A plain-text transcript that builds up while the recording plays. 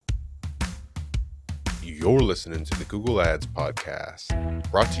You're listening to the Google Ads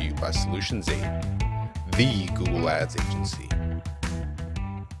Podcast, brought to you by Solutions 8, the Google Ads agency.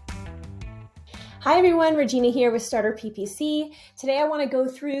 Hi everyone, Regina here with Starter PPC. Today I want to go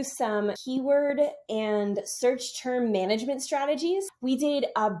through some keyword and search term management strategies. We did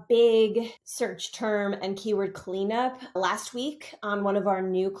a big search term and keyword cleanup last week on one of our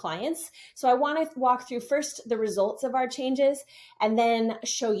new clients. So I want to walk through first the results of our changes and then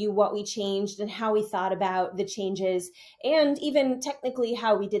show you what we changed and how we thought about the changes and even technically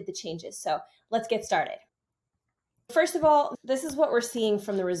how we did the changes. So let's get started. First of all, this is what we're seeing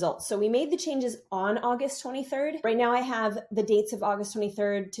from the results. So we made the changes on August 23rd. Right now I have the dates of August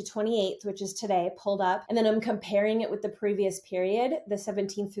 23rd to 28th, which is today, pulled up. And then I'm comparing it with the previous period, the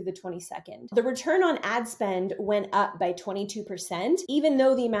 17th through the 22nd. The return on ad spend went up by 22%, even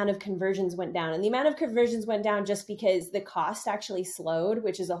though the amount of conversions went down. And the amount of conversions went down just because the cost actually slowed,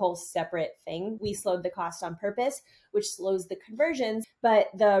 which is a whole separate thing. We slowed the cost on purpose, which slows the conversions, but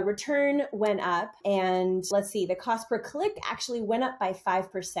the return went up. And let's see, the cost per click actually went up by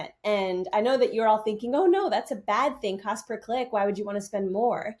 5%. And I know that you're all thinking, oh no, that's a bad thing, cost per click. Why would you want to spend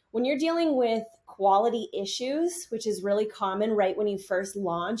more? When you're dealing with quality issues, which is really common right when you first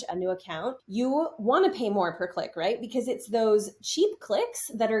launch a new account, you want to pay more per click, right? Because it's those cheap clicks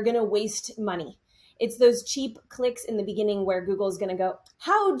that are going to waste money. It's those cheap clicks in the beginning where Google's going to go,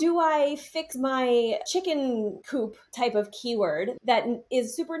 how do I fix my chicken coop type of keyword that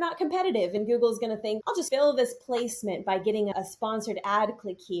is super not competitive? And Google's going to think, I'll just fill this placement by getting a sponsored ad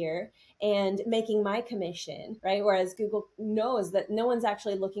click here and making my commission, right? Whereas Google knows that no one's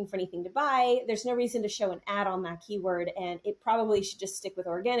actually looking for anything to buy. There's no reason to show an ad on that keyword, and it probably should just stick with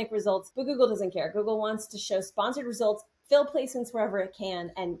organic results, but Google doesn't care. Google wants to show sponsored results, fill placements wherever it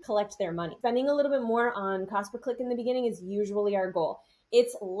can, and collect their money. Spending a little bit more on cost per click in the beginning is usually our goal.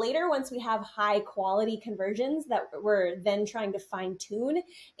 It's later, once we have high quality conversions, that we're then trying to fine tune.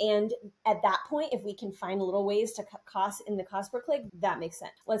 And at that point, if we can find little ways to cut costs in the cost per click, that makes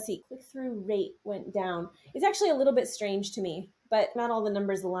sense. Let's see, click-through rate went down. It's actually a little bit strange to me, but not all the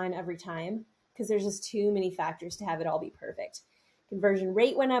numbers align every time because there's just too many factors to have it all be perfect. Conversion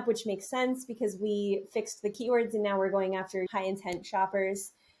rate went up, which makes sense because we fixed the keywords and now we're going after high intent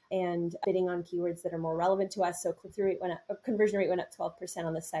shoppers and bidding on keywords that are more relevant to us. So click-through rate went up, conversion rate went up 12%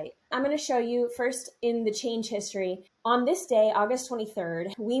 on the site. I'm going to show you first in the change history. On this day, August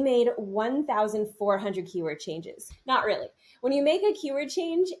 23rd, we made 1,400 keyword changes. Not really. When you make a keyword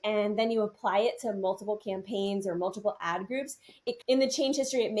change and then you apply it to multiple campaigns or multiple ad groups, in the change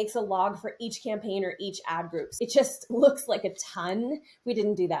history, it makes a log for each campaign or each ad group. It just looks like a ton. We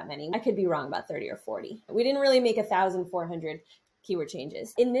didn't do that many. I could be wrong about 30 or 40. We didn't really make 1,400 keyword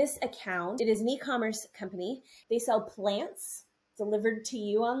changes. In this account, it is an e-commerce company. They sell plants delivered to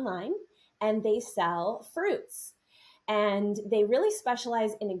you online, and they sell fruits. And they really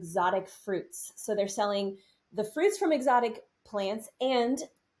specialize in exotic fruits. So they're selling the fruits from exotic plants and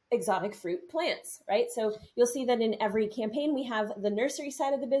exotic fruit plants, right? So you'll see that in every campaign, we have the nursery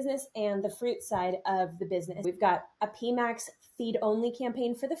side of the business and the fruit side of the business. We've got a PMAX feed-only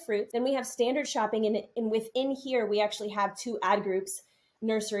campaign for the fruit. Then we have standard shopping, and within here, we actually have two ad groups,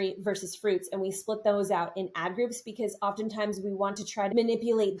 nursery versus fruits, and we split those out in ad groups because oftentimes we want to try to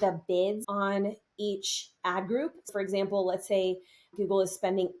manipulate the bids on each ad group. For example, let's say Google is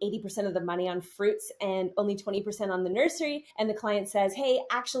spending 80% of the money on fruits and only 20% on the nursery. And the client says, hey,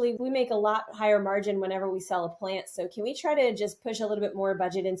 actually, we make a lot higher margin whenever we sell a plant. So can we try to just push a little bit more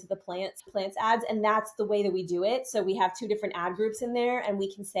budget into the plants ads? And that's the way that we do it. So we have two different ad groups in there and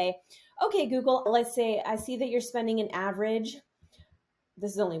we can say, okay, Google, let's say I see that you're spending an average.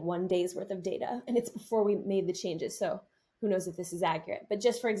 This is only 1 day's worth of data and it's before we made the changes. So who knows if this is accurate, but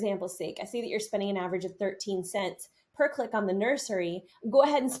just for example's sake, I see that you're spending an average of 13 cents per click on the nursery. Go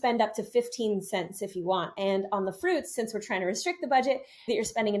ahead and spend up to 15 cents if you want. And on the fruits, since we're trying to restrict the budget, that you're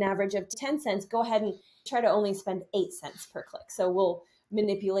spending an average of 10 cents, go ahead and try to only spend 8 cents per click. So we'll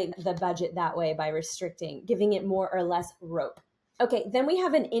manipulate the budget that way by restricting, giving it more or less rope. Okay, then we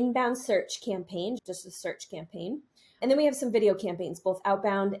have an inbound search campaign, just a search campaign. And then we have some video campaigns, both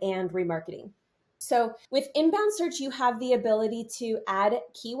outbound and remarketing. So with inbound search, you have the ability to add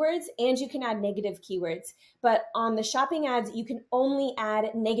keywords and you can add negative keywords. But on the shopping ads, you can only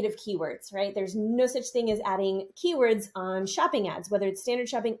add negative keywords, right? There's no such thing as adding keywords on shopping ads, whether it's standard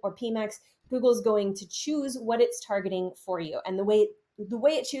shopping or PMAX. Google's going to choose what it's targeting for you. And the way the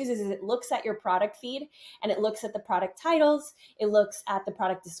way it chooses is it looks at your product feed and it looks at the product titles, it looks at the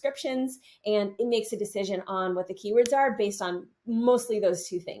product descriptions, and it makes a decision on what the keywords are based on mostly those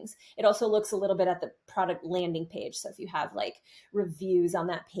two things. It also looks a little bit at the product landing page. So if you have like reviews on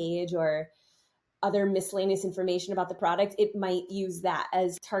that page or other miscellaneous information about the product, it might use that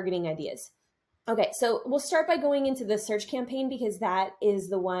as targeting ideas. Okay, so we'll start by going into the search campaign because that is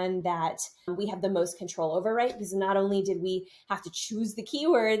the one that we have the most control over, right? Because not only did we have to choose the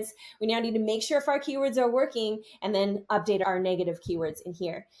keywords, we now need to make sure if our keywords are working and then update our negative keywords in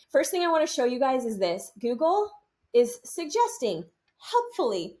here. First thing I want to show you guys is this. Google is suggesting,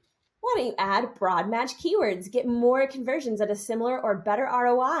 helpfully, why don't you add broad match keywords? Get more conversions at a similar or better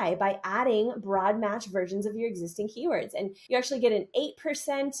ROI by adding broad match versions of your existing keywords. And you actually get an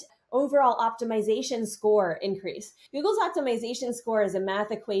 8% overall optimization score increase. Google's optimization score is a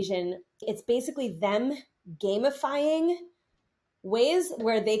math equation. It's basically them gamifying ways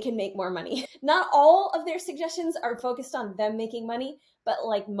where they can make more money. Not all of their suggestions are focused on them making money, but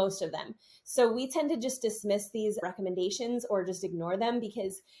like most of them. So we tend to just dismiss these recommendations or just ignore them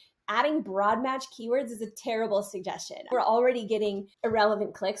because adding broad match keywords is a terrible suggestion. We're already getting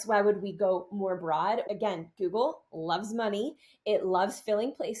irrelevant clicks. Why would we go more broad? Again, Google loves money. It loves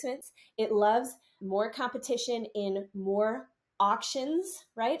filling placements. It loves more competition in more auctions,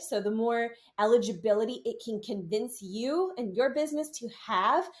 right? So the more eligibility it can convince you and your business to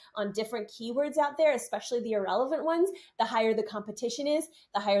have on different keywords out there, especially the irrelevant ones, the higher the competition is,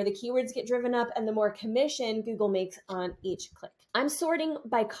 the higher the keywords get driven up, and the more commission Google makes on each click. I'm sorting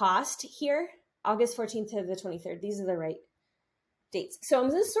by cost here, August 14th to the 23rd. These are the right dates. So I'm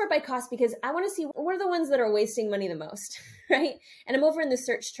going to sort by cost because I want to see what are the ones that are wasting money the most, right? And I'm over in the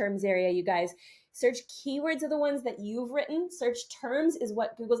search terms area, you guys. Search keywords are the ones that you've written. Search terms is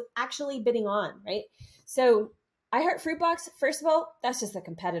what Google's actually bidding on, right? So I Heart Fruitbox, first of all, that's just a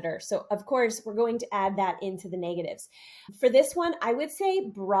competitor. So of course, we're going to add that into the negatives. For this one, I would say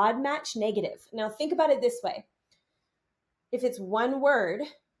broad match negative. Now think about it this way. If it's one word,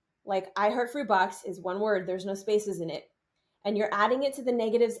 like I Heart Fruitbox is one word, there's no spaces in it, and you're adding it to the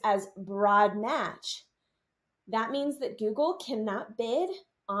negatives as broad match, that means that Google cannot bid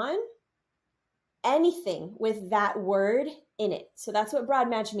on anything with that word in it. So that's what broad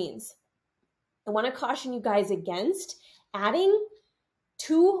match means. I want to caution you guys against adding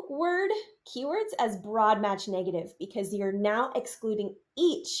 2-word keywords as broad match negative because you're now excluding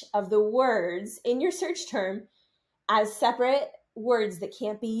each of the words in your search term as separate words that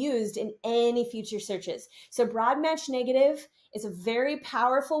can't be used in any future searches. So broad match negative is a very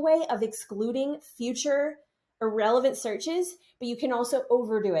powerful way of excluding future irrelevant searches, but you can also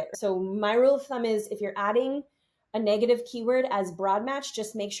overdo it. So my rule of thumb is if you're adding a negative keyword as broad match,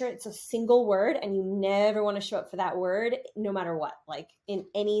 just make sure it's a single word and you never want to show up for that word no matter what, like in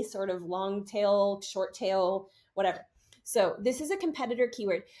any sort of long tail, short tail, whatever. So this is a competitor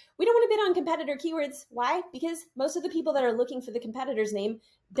keyword. We don't want to bid on competitor keywords. Why? Because most of the people that are looking for the competitor's name,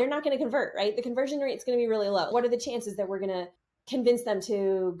 they're not going to convert, right? The conversion rate is going to be really low. What are the chances that we're going to convince them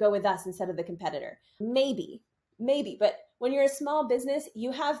to go with us instead of the competitor? Maybe, but when you're a small business,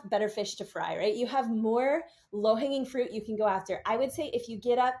 you have better fish to fry, right? You have more low-hanging fruit you can go after. I would say if you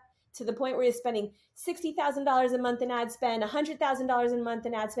get up to the point where you're spending $60,000 a month in ad spend, $100,000 a month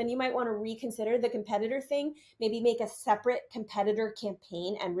in ad spend, you might want to reconsider the competitor thing, maybe make a separate competitor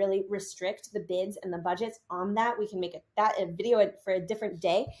campaign and really restrict the bids and the budgets on that. We can make that a video for a different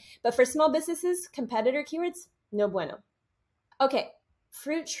day. But for small businesses, competitor keywords, no bueno. Okay,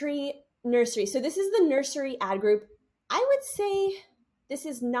 fruit tree nursery. So this is the nursery ad group. I would say this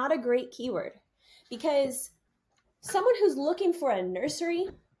is not a great keyword because someone who's looking for a nursery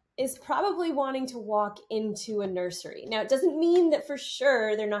is probably wanting to walk into a nursery. Now, it doesn't mean that for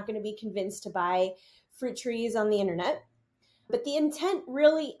sure they're not going to be convinced to buy fruit trees on the internet, but the intent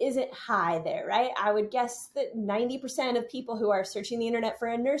really isn't high there, right? I would guess that 90% of people who are searching the internet for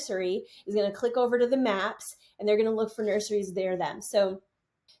a nursery is going to click over to the maps and they're going to look for nurseries there then. So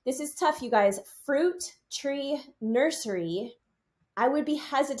this is tough, you guys. Fruit tree nursery, I would be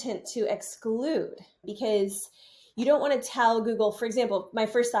hesitant to exclude because you don't want to tell Google, for example, my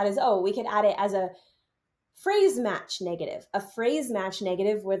first thought is, oh, we could add it as a phrase match negative. A phrase match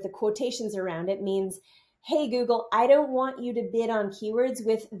negative with the quotations around it means, hey, Google, I don't want you to bid on keywords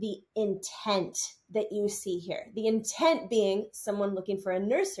with the intent that you see here. The intent being someone looking for a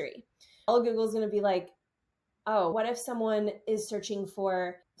nursery. All Google's going to be like, oh, what if someone is searching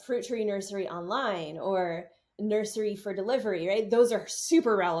for fruit tree nursery online or nursery for delivery, right? Those are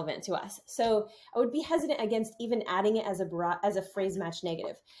super relevant to us. So I would be hesitant against even adding it as a phrase match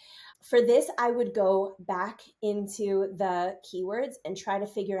negative. For this, I would go back into the keywords and try to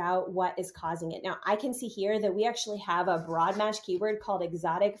figure out what is causing it. Now, I can see here that we actually have a broad match keyword called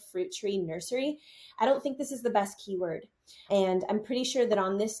exotic fruit tree nursery. I don't think this is the best keyword. And I'm pretty sure that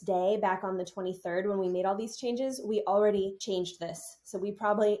on this day, back on the 23rd, when we made all these changes, we already changed this. So we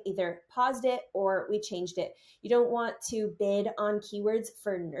probably either paused it or we changed it. You don't want to bid on keywords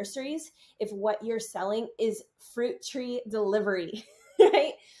for nurseries if what you're selling is fruit tree delivery,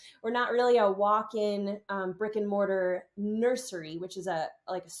 right? We're not really a walk-in brick and mortar nursery, which is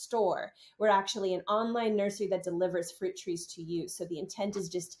like a store. We're actually an online nursery that delivers fruit trees to you. So the intent is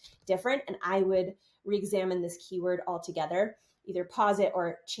just different. And I would re-examine this keyword altogether, either pause it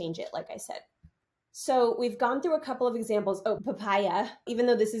or change it, like I said. So we've gone through a couple of examples. Oh, papaya, even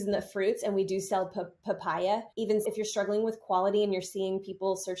though this isn't the fruits and we do sell papaya, even if you're struggling with quality and you're seeing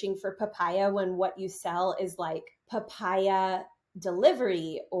people searching for papaya when what you sell is like papaya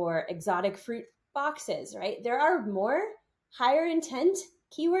delivery or exotic fruit boxes, right? There are more higher intent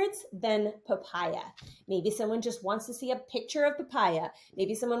keywords than papaya. Maybe someone just wants to see a picture of papaya.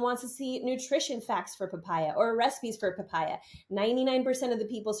 Maybe someone wants to see nutrition facts for papaya or recipes for papaya. 99% of the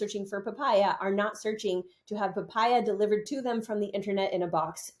people searching for papaya are not searching to have papaya delivered to them from the internet in a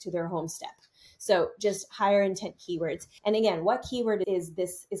box to their home step. So just higher intent keywords. And again, what keyword is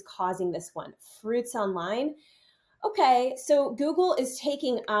causing this one? Fruits online. Okay, so Google is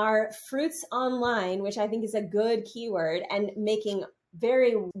taking our fruits online, which I think is a good keyword, and making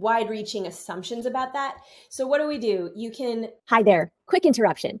very wide-reaching assumptions about that. So what do? You can... Hi there, quick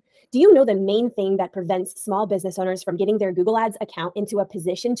interruption. Do you know the main thing that prevents small business owners from getting their Google Ads account into a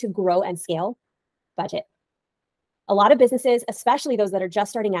position to grow and scale? Budget. A lot of businesses, especially those that are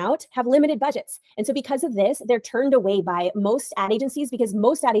just starting out, have limited budgets. And so because of this, they're turned away by most ad agencies because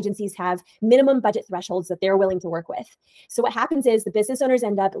most ad agencies have minimum budget thresholds that they're willing to work with. So what happens is the business owners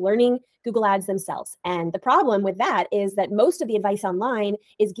end up learning Google Ads themselves. And the problem with that is that most of the advice online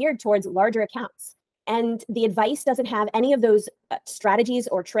is geared towards larger accounts. And the advice doesn't have any of those strategies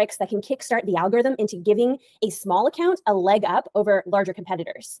or tricks that can kickstart the algorithm into giving a small account a leg up over larger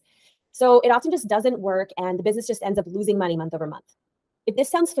competitors. So it often just doesn't work and the business just ends up losing money month over month. If this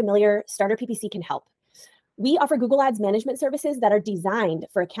sounds familiar, Starter PPC can help. We offer Google Ads management services that are designed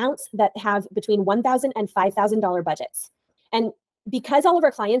for accounts that have between $1,000 and $5,000 budgets. And because all of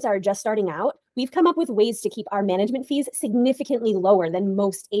our clients are just starting out, we've come up with ways to keep our management fees significantly lower than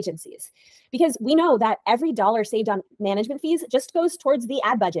most agencies. Because we know that every dollar saved on management fees just goes towards the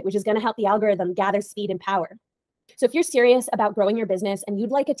ad budget, which is going to help the algorithm gather speed and power. So if you're serious about growing your business and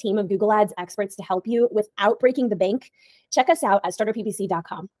you'd like a team of Google Ads experts to help you without breaking the bank, check us out at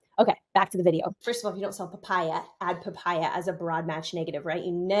starterppc.com. Okay, back to the video. First of all, if you don't sell papaya, add papaya as a broad match negative, right?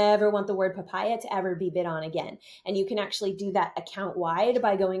 You never want the word papaya to ever be bid on again. And you can actually do that account wide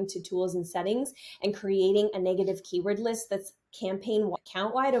by going to tools and settings and creating a negative keyword list that's campaign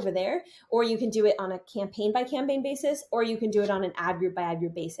account wide over there. Or you can do it on a campaign by campaign basis, or you can do it on an ad group by ad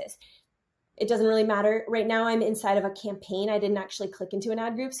group basis. It doesn't really matter. Right now I'm inside of a campaign. I didn't actually click into an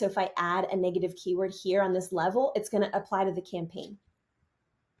ad group. So if I add a negative keyword here on this level, it's going to apply to the campaign.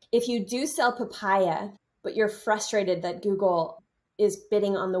 If you do sell papaya, but you're frustrated that Google is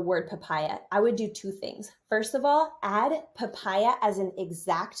bidding on the word papaya, I would do two things. First of all, add papaya as an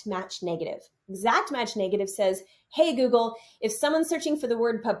exact match negative. Exact match negative says, hey, Google, if someone's searching for the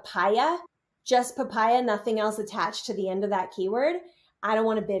word papaya, just papaya, nothing else attached to the end of that keyword, I don't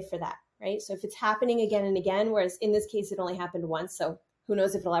want to bid for that. Right? So if it's happening again and again, whereas in this case, it only happened once, so who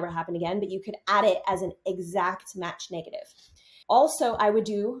knows if it'll ever happen again, but you could add it as an exact match negative. Also, I would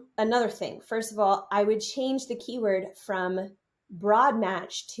do another thing. First of all, I would change the keyword from broad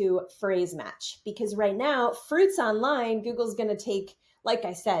match to phrase match, because right now, fruits online, Google's going to take, like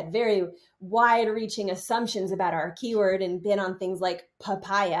I said, very wide-reaching assumptions about our keyword and bid on things like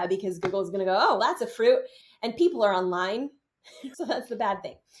papaya, because Google's going to go, oh, that's a fruit, and people are online. So that's the bad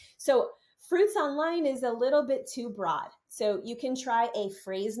thing. So fruits online is a little bit too broad. So you can try a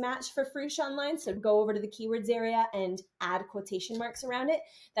phrase match for fruits online. So go over to the keywords area and add quotation marks around it.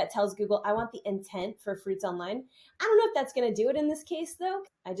 That tells Google, I want the intent for fruits online. I don't know if that's going to do it in this case, though.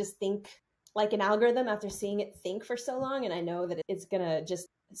 I just think like an algorithm after seeing it think for so long. And I know that it's going to just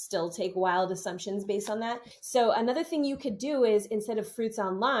still take wild assumptions based on that. So another thing you could do is instead of fruits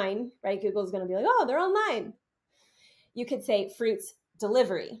online, right? Google's going to be like, oh, they're online. You could say fruits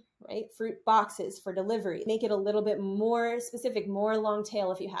delivery, right? Fruit boxes for delivery. Make it a little bit more specific, more long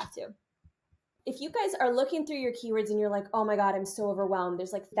tail if you have to. If you guys are looking through your keywords and you're like, oh my God, I'm so overwhelmed.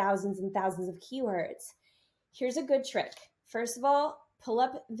 There's like thousands and thousands of keywords. Here's a good trick. First of all, pull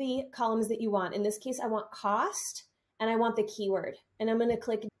up the columns that you want. In this case, I want cost and I want the keyword. And I'm going to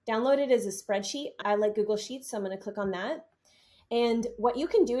click download it as a spreadsheet. I like Google Sheets, so I'm going to click on that. And what you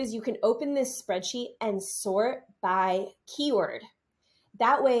can do is you can open this spreadsheet and sort by keyword.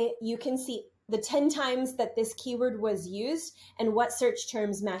 That way you can see the 10 times that this keyword was used and what search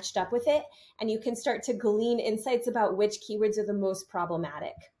terms matched up with it. And you can start to glean insights about which keywords are the most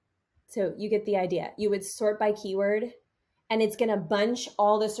problematic. So you get the idea. You would sort by keyword, and it's going to bunch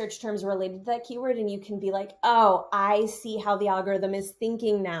all the search terms related to that keyword. And you can be like, oh, I see how the algorithm is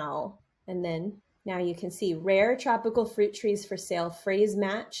thinking now. And then now you can see rare tropical fruit trees for sale. Phrase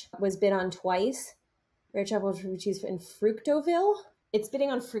match was bid on twice. Rare tropical fruit trees in Fructoville. It's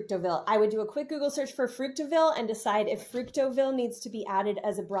bidding on Fructoville. I would do a quick Google search for Fructoville and decide if Fructoville needs to be added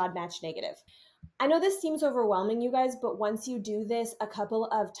as a broad match negative. I know this seems overwhelming, you guys, but once you do this a couple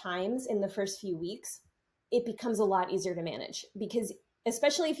of times in the first few weeks, it becomes a lot easier to manage, because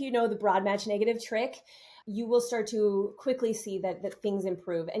especially if you know the broad match negative trick, you will start to quickly see that things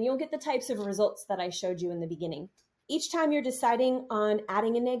improve, and you'll get the types of results that I showed you in the beginning. Each time you're deciding on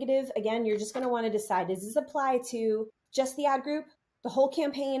adding a negative, again, you're just going to want to decide, does this apply to just the ad group, the whole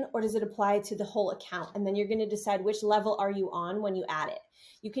campaign, or does it apply to the whole account? And then you're going to decide which level are you on when you add it.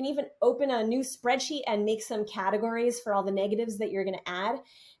 You can even open a new spreadsheet and make some categories for all the negatives that you're going to add.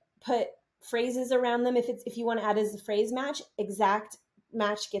 Put phrases around them if you want to add as a phrase match. Exact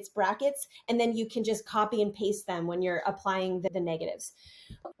match gets brackets, and then you can just copy and paste them when you're applying the negatives.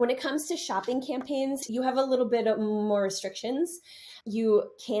 When it comes to shopping campaigns, you have a little bit of more restrictions. You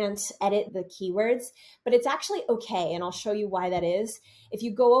can't edit the keywords, but it's actually okay, and I'll show you why that is. If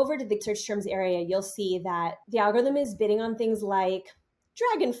you go over to the search terms area, you'll see that the algorithm is bidding on things like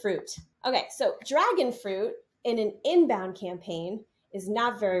dragon fruit. Okay, so dragon fruit in an inbound campaign is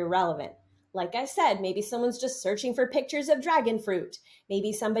not very relevant. Like I said, maybe someone's just searching for pictures of dragon fruit.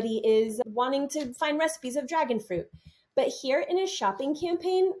 Maybe somebody is wanting to find recipes of dragon fruit. But here in a shopping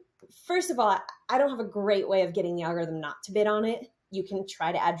campaign, first of all, I don't have a great way of getting the algorithm not to bid on it. You can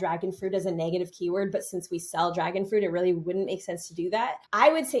try to add dragon fruit as a negative keyword, but since we sell dragon fruit, it really wouldn't make sense to do that.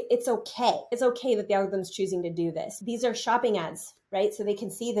 I would say it's okay. It's okay that the algorithm's choosing to do this. These are shopping ads, right? So they can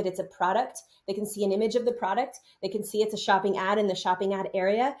see that it's a product. They can see an image of the product. They can see it's a shopping ad in the shopping ad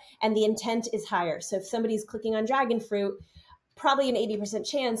area, and the intent is higher. So if somebody's clicking on dragon fruit, probably an 80%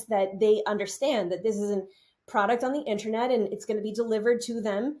 chance that they understand that this is a product on the internet and it's going to be delivered to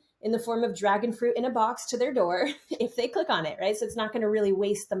them in the form of dragon fruit in a box to their door if they click on it, right? So it's not going to really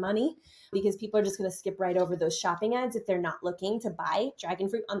waste the money, because people are just going to skip right over those shopping ads if they're not looking to buy dragon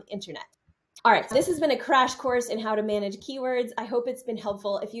fruit on the internet. All right, this has been a crash course in how to manage keywords. I hope it's been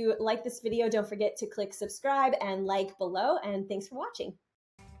helpful. If you like this video, don't forget to click subscribe and like below, and thanks for watching.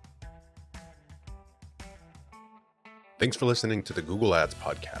 Thanks for listening to the Google Ads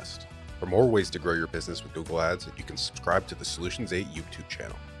podcast. For more ways to grow your business with Google Ads, you can subscribe to the Solutions 8 YouTube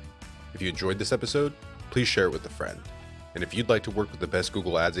channel. If you enjoyed this episode, please share it with a friend. And if you'd like to work with the best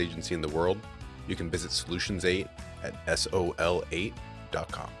Google Ads agency in the world, you can visit Solutions 8 at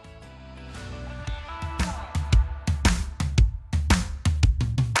sol8.com.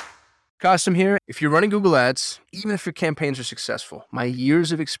 Kasim here. If you're running Google Ads, even if your campaigns are successful, my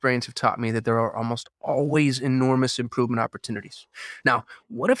years of experience have taught me that there are almost always enormous improvement opportunities. Now,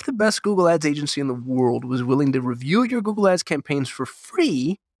 what if the best Google Ads agency in the world was willing to review your Google Ads campaigns for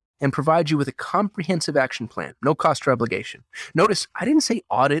free and provide you with a comprehensive action plan, no cost or obligation? Notice, I didn't say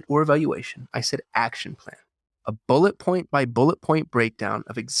audit or evaluation. I said action plan. A bullet point by bullet point breakdown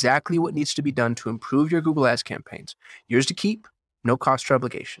of exactly what needs to be done to improve your Google Ads campaigns. Yours to keep, no cost or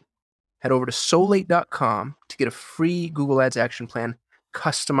obligation. Head over to sol8.com to get a free Google Ads action plan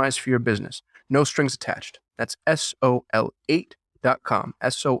customized for your business. No strings attached. That's sol8.com.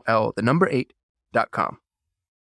 SOL, the number 8.com.